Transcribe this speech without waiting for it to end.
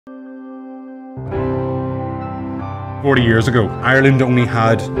40 years ago, Ireland only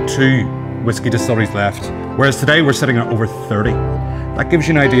had 2 whiskey distilleries left, whereas today we're sitting at over 30. That gives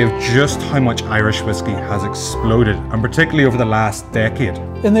you an idea of just how much Irish whiskey has exploded, and particularly over the last decade.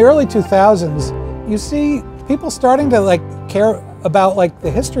 In the early 2000s, you see people starting to care about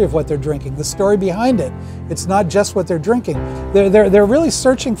the history of what they're drinking, the story behind it. It's not just what they're drinking. They're really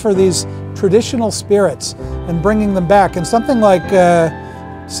searching for these traditional spirits and bringing them back. And something like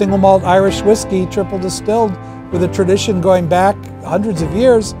single malt Irish whiskey, triple distilled, with a tradition going back hundreds of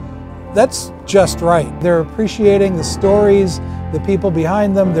years, that's just right. They're appreciating the stories, the people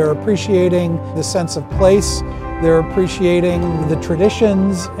behind them. They're appreciating the sense of place. They're appreciating the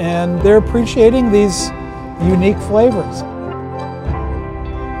traditions, and they're appreciating these unique flavors.